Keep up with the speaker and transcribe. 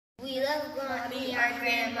love Granny, our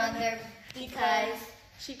grandmother, because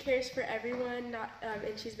she cares for everyone,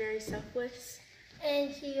 and she's very selfless.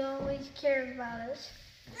 And she always cares about us.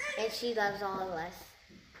 And she loves all of us.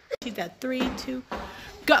 She's got 3, 2,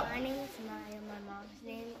 go. My name is Maya. My mom's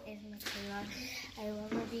name is Michaela. I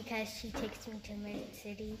love her because she takes me to Midget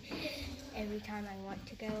City every time I want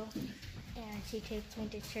to go. And she takes me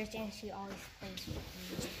to church and she always plays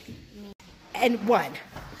with me. And 1.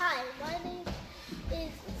 Hi, my name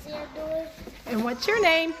is Xandor. And what's your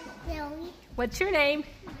name? Zoe. What's your name?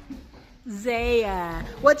 Zaya.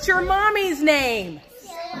 What's your mommy's name?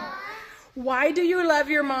 Sarah. Why do you love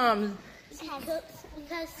your mom?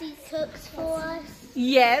 Because she cooks for us.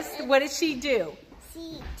 Yes. What does she do?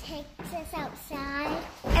 She takes us outside.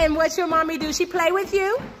 And what's your mommy do? She play with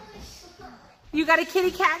you? You got a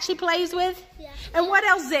kitty cat she plays with? Yeah. And what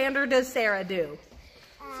else, Xander, does Sarah do?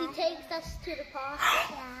 She takes us to the park.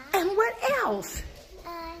 Yeah. And what else?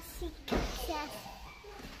 She cooks us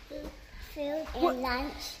food and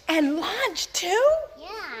lunch. And lunch too?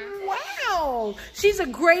 Yeah. Wow. She's a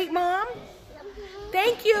great mom.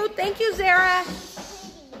 Thank you. Thank you, Zara.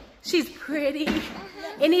 She's pretty.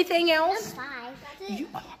 Anything else? I'm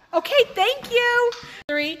 5. Okay, thank you.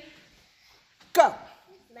 3, go.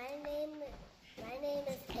 My name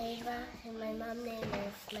is Ava, and my mom's name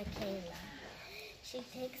is Michaela. She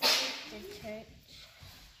takes me to church,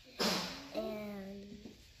 and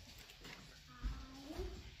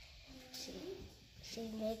she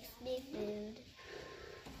makes me food.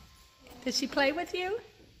 Does she play with you?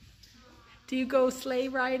 Do you go sleigh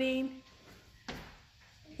riding?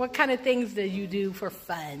 What kind of things do you do for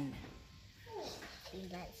fun? She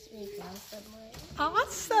lets me go somewhere.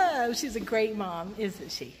 Awesome. She's a great mom,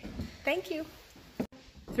 isn't she? Thank you.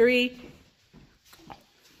 3.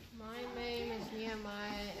 My name is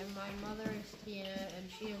Nehemiah and my mother is Tina, and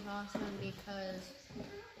she is awesome because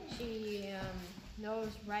she knows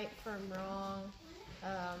right from wrong.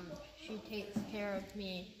 She takes care of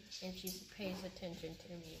me and she pays attention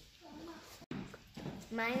to me.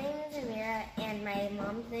 My name is Amira, and my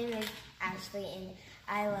mom's name is Ashley, and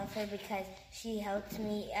I love her because she helps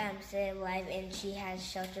me stay alive, and she has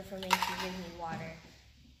shelter for me. She gives me water.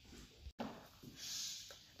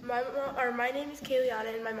 My name is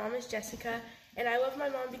Kayliana, and my mom is Jessica, and I love my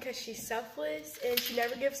mom because she's selfless, and she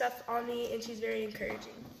never gives up on me, and she's very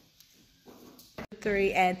encouraging.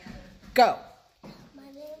 3, and go. My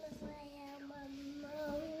name is Leia. My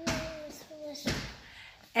mom is Felicity.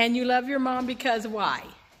 And you love your mom because why?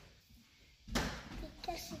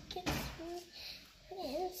 Because she gets me,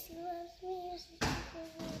 and she loves me, and she takes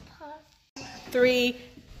me apart. 3,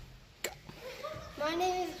 go. My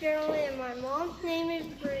name is Gerald, and my mom's name is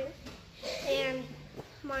Brie, and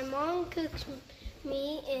my mom cooks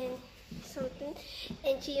me and something,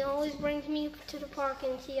 and she always brings me to the park,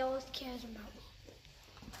 and she always cares about me.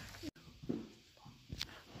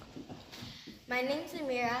 My name's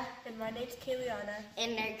Amira, And my name's Kayliana.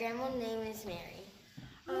 and our grandma's name is Mary.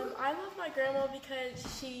 I love my grandma because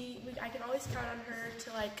I can always count on her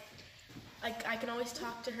to like I can always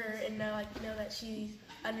talk to her and know that she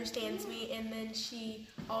understands me, and then she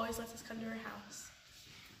always lets us come to her house.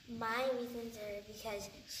 My reasons are because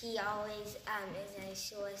she always is nice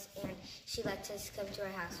to us, and she lets us come to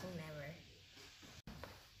her house whenever.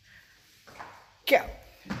 Go.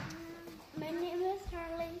 My name is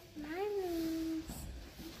Harley. My name's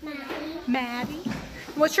Maddie. Maddie.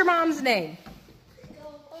 What's your mom's name?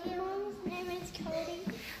 My mom's name is Cody.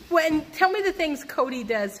 Tell me the things Cody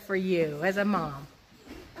does for you as a mom.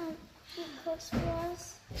 She cooks for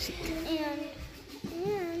us, and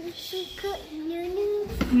she cooks noodles.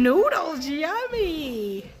 Noodles,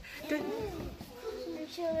 yummy. And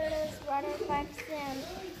she let us ride our bikes and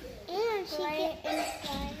play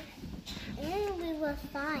inside. And we were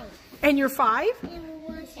 5. And you're 5? And we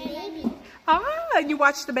watched baby. Ah, and you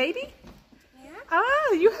watch the baby? Yeah.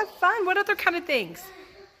 Ah, you have fun. What other kind of things?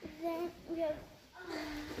 Then we have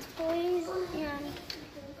toys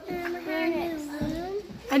and harness.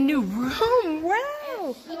 A new room.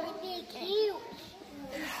 Wow. Big cute.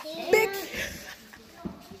 Big.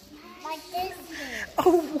 Like this big.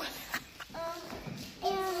 Oh,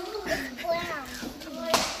 And it's brown.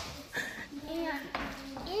 And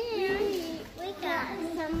we got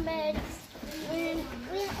some beds. And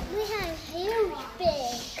we have huge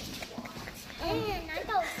big. And I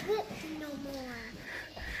don't slip no more.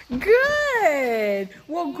 good.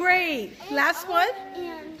 Well, great. Last one.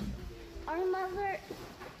 And our mother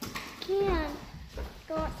can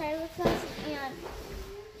go outside with us and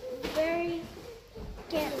very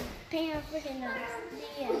get pampered in us.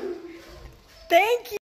 The end. Thank you.